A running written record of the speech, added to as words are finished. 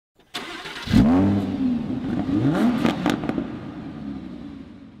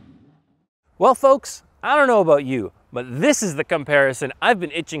Well folks, I don't know about you, but this is the comparison I've been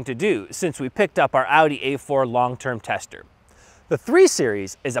itching to do since we picked up our Audi A4 long-term tester. The 3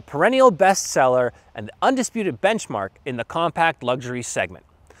 Series is a perennial bestseller and the undisputed benchmark in the compact luxury segment.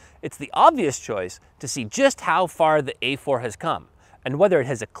 It's the obvious choice to see just how far the A4 has come and whether it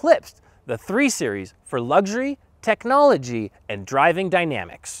has eclipsed the 3 Series for luxury, technology, and driving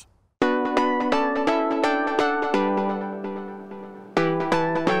dynamics.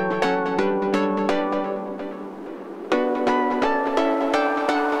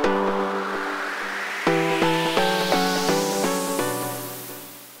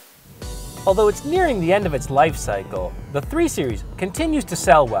 Although it's nearing the end of its life cycle, the 3 Series continues to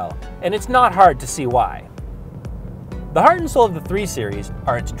sell well, and it's not hard to see why. The heart and soul of the 3 Series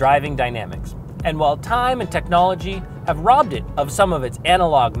are its driving dynamics, and while time and technology have robbed it of some of its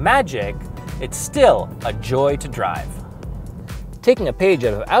analog magic, it's still a joy to drive. Taking a page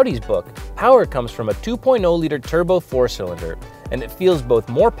out of Audi's book, power comes from a 2.0-liter turbo 4-cylinder, and it feels both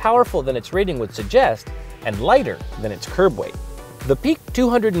more powerful than its rating would suggest and lighter than its curb weight. The peak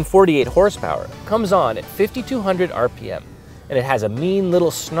 248 horsepower comes on at 5,200 RPM, and it has a mean little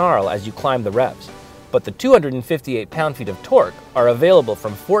snarl as you climb the revs. But the 258 pound-feet of torque are available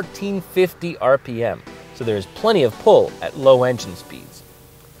from 1,450 RPM, so there is plenty of pull at low engine speeds.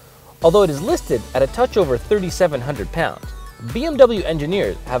 Although it is listed at a touch over 3,700 pounds, BMW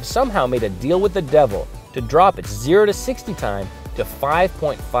engineers have somehow made a deal with the devil to drop its 0 to 60 time to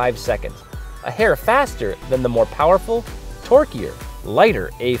 5.5 seconds, a hair faster than the more powerful, torquier, lighter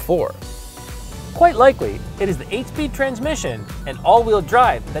A4. Quite likely, it is the 8-speed transmission and all-wheel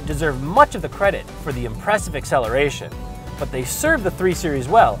drive that deserve much of the credit for the impressive acceleration, but they serve the 3 Series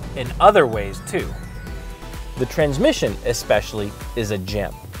well in other ways too. The transmission, especially, is a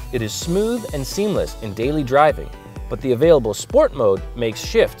gem. It is smooth and seamless in daily driving, but the available sport mode makes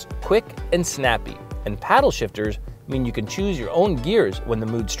shifts quick and snappy, and paddle shifters mean you can choose your own gears when the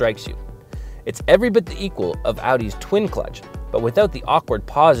mood strikes you. It's every bit the equal of Audi's twin clutch, but without the awkward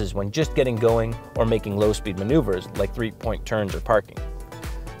pauses when just getting going or making low-speed maneuvers like 3-point turns or parking.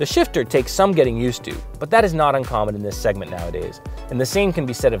 The shifter takes some getting used to, but that is not uncommon in this segment nowadays, and the same can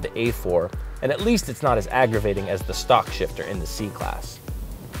be said of the A4, and at least it's not as aggravating as the stock shifter in the C-Class.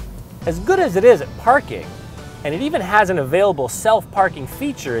 As good as it is at parking, and it even has an available self-parking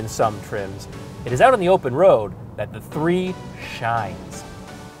feature in some trims, it is out on the open road that the 3 shines.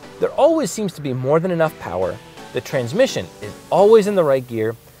 There always seems to be more than enough power, the transmission is always in the right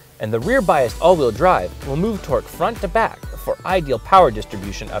gear, and the rear-biased all-wheel drive will move torque front to back for ideal power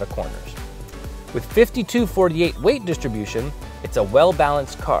distribution out of corners. With 52/48 weight distribution, it's a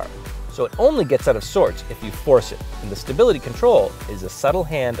well-balanced car, so it only gets out of sorts if you force it, and the stability control is a subtle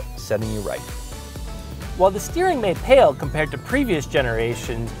hand setting you right. While the steering may pale compared to previous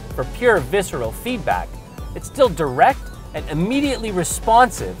generations for pure visceral feedback, it's still direct and immediately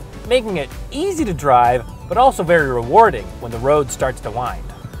responsive, making it easy to drive, but also very rewarding when the road starts to wind.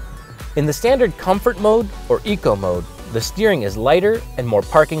 In the standard comfort mode or eco mode, the steering is lighter and more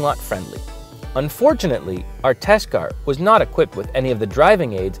parking lot friendly. Unfortunately, our test car was not equipped with any of the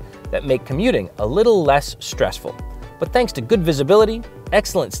driving aids that make commuting a little less stressful. But thanks to good visibility,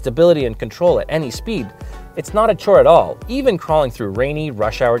 excellent stability and control at any speed, it's not a chore at all, even crawling through rainy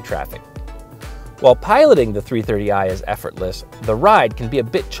rush hour traffic. While piloting the 330i is effortless, the ride can be a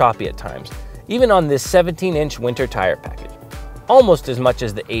bit choppy at times, even on this 17-inch winter tire package, almost as much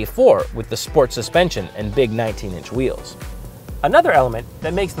as the A4 with the sport suspension and big 19-inch wheels. Another element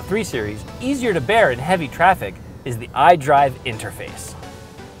that makes the 3 Series easier to bear in heavy traffic is the iDrive interface.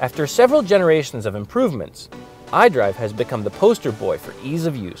 After several generations of improvements, iDrive has become the poster boy for ease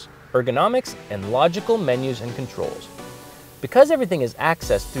of use, ergonomics, and logical menus and controls. Because everything is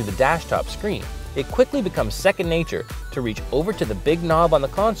accessed through the dashtop screen, it quickly becomes second nature to reach over to the big knob on the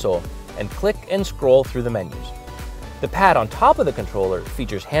console and click and scroll through the menus. The pad on top of the controller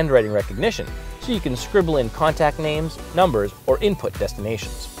features handwriting recognition, so you can scribble in contact names, numbers, or input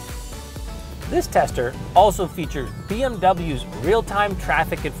destinations. This tester also features BMW's real-time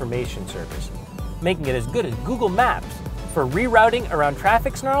traffic information service, making it as good as Google Maps for rerouting around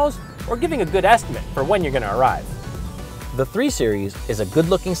traffic snarls or giving a good estimate for when you're going to arrive. The 3 Series is a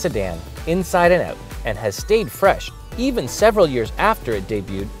good-looking sedan, inside and out, and has stayed fresh even several years after it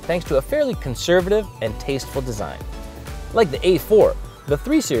debuted thanks to a fairly conservative and tasteful design. Like the A4, the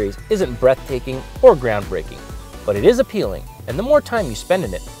 3 Series isn't breathtaking or groundbreaking, but it is appealing, and the more time you spend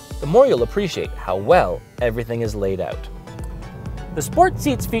in it, the more you'll appreciate how well everything is laid out. The sport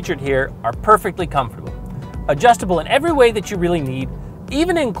seats featured here are perfectly comfortable, adjustable in every way that you really need,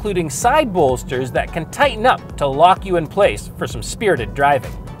 even including side bolsters that can tighten up to lock you in place for some spirited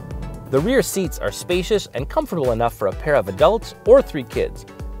driving. The rear seats are spacious and comfortable enough for a pair of adults or 3 kids,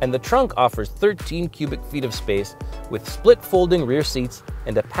 and the trunk offers 13 cubic feet of space with split folding rear seats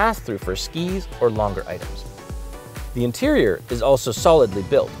and a pass-through for skis or longer items. The interior is also solidly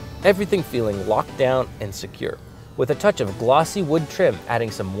built, everything feeling locked down and secure, with a touch of glossy wood trim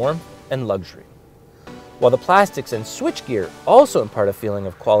adding some warmth and luxury. While the plastics and switchgear also impart a feeling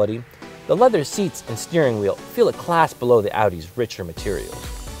of quality, the leather seats and steering wheel feel a class below the Audi's richer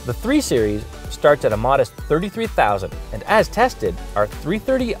materials. The 3 Series starts at a modest $33,000, and as tested, our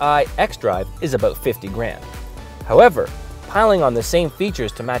 330i xDrive is about 50 grand. However, piling on the same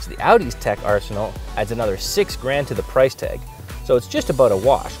features to match the Audi's tech arsenal adds another 6 grand to the price tag, so it's just about a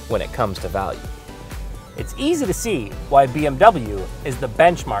wash when it comes to value. It's easy to see why BMW is the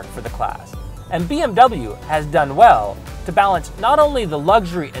benchmark for the class, and BMW has done well to balance not only the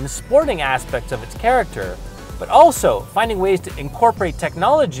luxury and sporting aspects of its character, but also finding ways to incorporate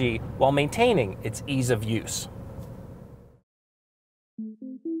technology while maintaining its ease of use.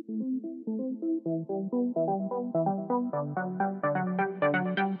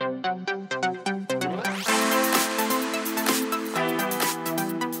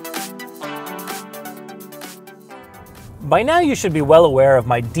 By now you should be well aware of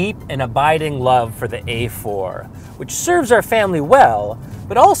my deep and abiding love for the A4, which serves our family well,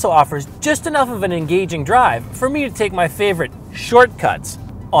 but also offers just enough of an engaging drive for me to take my favorite shortcuts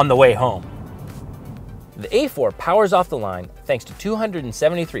on the way home. The A4 powers off the line thanks to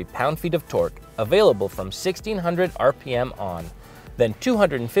 273 pound-feet of torque available from 1600 RPM on, then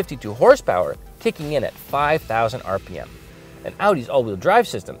 252 horsepower kicking in at 5000 RPM. And Audi's all-wheel drive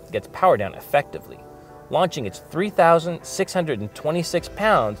system gets power down effectively, launching its 3,626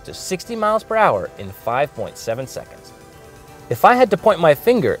 pounds to 60 miles per hour in 5.7 seconds. If I had to point my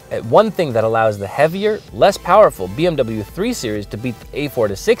finger at one thing that allows the heavier, less powerful BMW 3 Series to beat the A4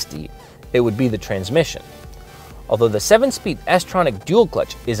 to 60, it would be the transmission. Although the 7-speed S-tronic dual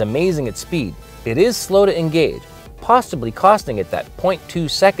clutch is amazing at speed, it is slow to engage, possibly costing it that 0.2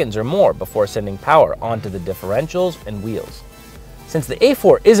 seconds or more before sending power onto the differentials and wheels. Since the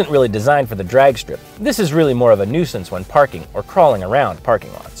A4 isn't really designed for the drag strip, this is really more of a nuisance when parking or crawling around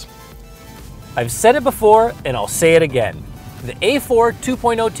parking lots. I've said it before and I'll say it again. The A4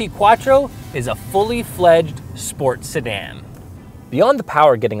 2.0T Quattro is a fully fledged sport sedan. Beyond the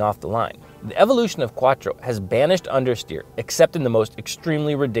power getting off the line, the evolution of Quattro has banished understeer except in the most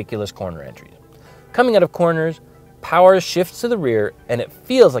extremely ridiculous corner entries. Coming out of corners, power shifts to the rear and it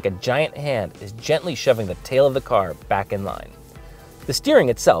feels like a giant hand is gently shoving the tail of the car back in line. The steering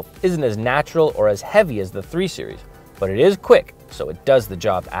itself isn't as natural or as heavy as the 3 Series, but it is quick, so it does the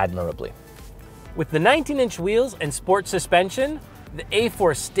job admirably. With the 19-inch wheels and sport suspension, the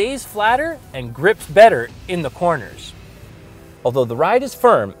A4 stays flatter and grips better in the corners. Although the ride is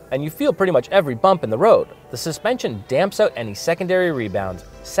firm and you feel pretty much every bump in the road, the suspension damps out any secondary rebounds,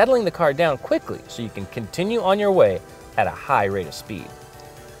 settling the car down quickly so you can continue on your way at a high rate of speed.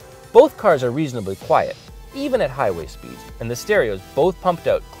 Both cars are reasonably quiet, even at highway speeds, and the stereos both pumped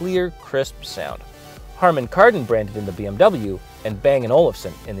out clear, crisp sound. Harman Kardon branded in the BMW and Bang &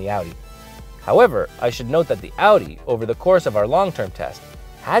 Olufsen in the Audi. However, I should note that the Audi, over the course of our long-term test,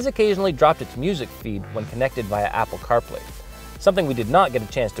 has occasionally dropped its music feed when connected via Apple CarPlay, something we did not get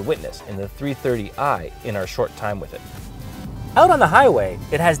a chance to witness in the 330i in our short time with it. Out on the highway,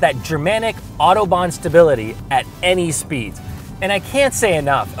 it has that Germanic Autobahn stability at any speeds, and I can't say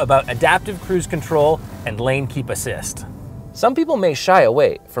enough about adaptive cruise control and lane keep assist. Some people may shy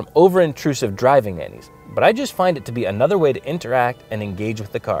away from over-intrusive driving nannies, but I just find it to be another way to interact and engage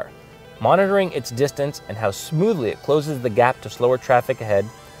with the car, monitoring its distance and how smoothly it closes the gap to slower traffic ahead,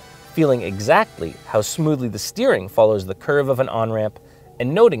 feeling exactly how smoothly the steering follows the curve of an on-ramp,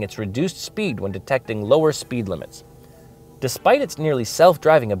 and noting its reduced speed when detecting lower speed limits. Despite its nearly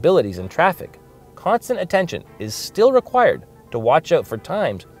self-driving abilities in traffic, constant attention is still required to watch out for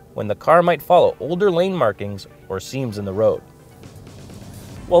times when the car might follow older lane markings or seams in the road.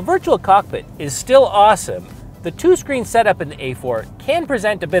 While Virtual Cockpit is still awesome, the 2-screen setup in the A4 can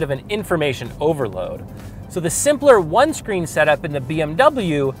present a bit of an information overload, so the simpler 1-screen setup in the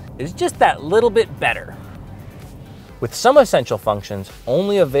BMW is just that little bit better. With some essential functions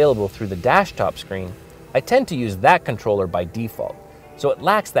only available through the dash top screen, I tend to use that controller by default, so it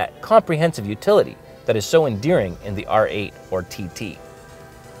lacks that comprehensive utility that is so endearing in the R8 or TT.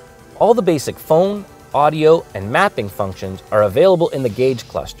 All the basic phone, audio, and mapping functions are available in the gauge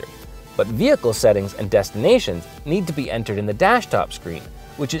cluster, but vehicle settings and destinations need to be entered in the dash top screen,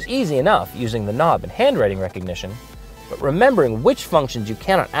 which is easy enough using the knob and handwriting recognition, but remembering which functions you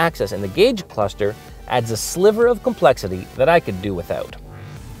cannot access in the gauge cluster adds a sliver of complexity that I could do without.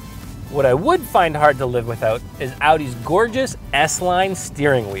 What I would find hard to live without is Audi's gorgeous S-Line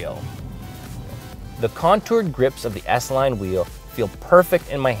steering wheel. The contoured grips of the S-Line wheel feel perfect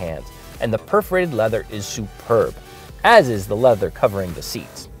in my hands, and the perforated leather is superb, as is the leather covering the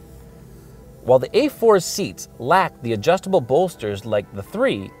seats. While the A4's seats lack the adjustable bolsters like the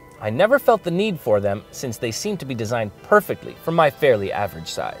 3, I never felt the need for them since they seem to be designed perfectly for my fairly average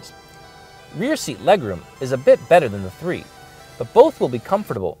size. Rear seat legroom is a bit better than the 3, but both will be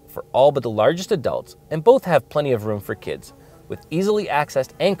comfortable for all but the largest adults, and both have plenty of room for kids, with easily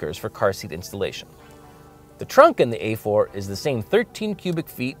accessed anchors for car seat installation. The trunk in the A4 is the same 13 cubic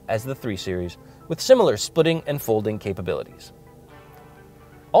feet as the 3 Series, with similar splitting and folding capabilities.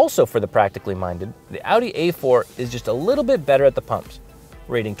 Also for the practically minded, the Audi A4 is just a little bit better at the pumps,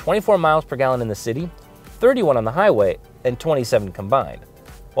 rating 24 miles per gallon in the city, 31 on the highway, and 27 combined,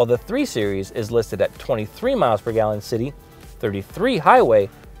 while the 3 Series is listed at 23 miles per gallon city, 33 highway,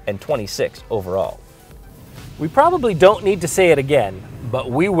 and 26 overall. We probably don't need to say it again, but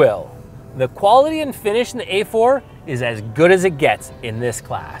we will. The quality and finish in the A4 is as good as it gets in this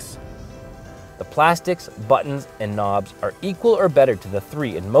class. The plastics, buttons, and knobs are equal or better to the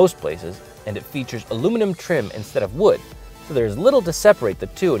 3 in most places, and it features aluminum trim instead of wood, so there is little to separate the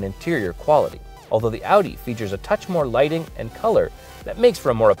two in interior quality, although the Audi features a touch more lighting and color that makes for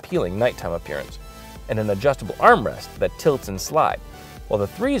a more appealing nighttime appearance, and an adjustable armrest that tilts and slides, while the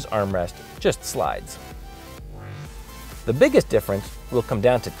 3's armrest just slides. The biggest difference will come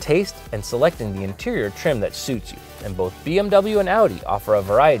down to taste and selecting the interior trim that suits you, and both BMW and Audi offer a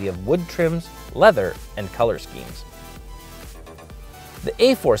variety of wood trims, leather, and color schemes. The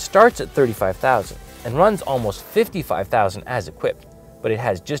A4 starts at $35,000 and runs almost $55,000 as equipped, but it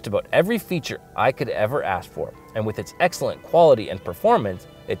has just about every feature I could ever ask for, and with its excellent quality and performance,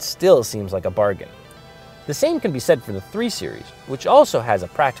 it still seems like a bargain. The same can be said for the 3 Series, which also has a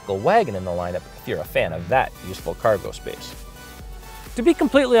practical wagon in the lineup if you're a fan of that useful cargo space. To be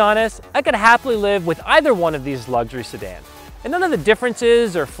completely honest, I could happily live with either one of these luxury sedans, and none of the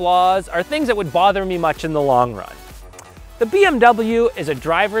differences or flaws are things that would bother me much in the long run. The BMW is a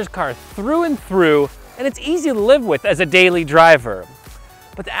driver's car through and through, and it's easy to live with as a daily driver.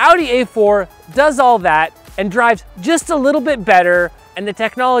 But the Audi A4 does all that and drives just a little bit better, and the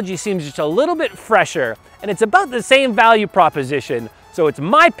technology seems just a little bit fresher, and it's about the same value proposition, so it's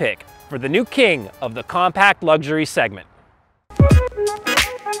my pick for the new king of the compact luxury segment.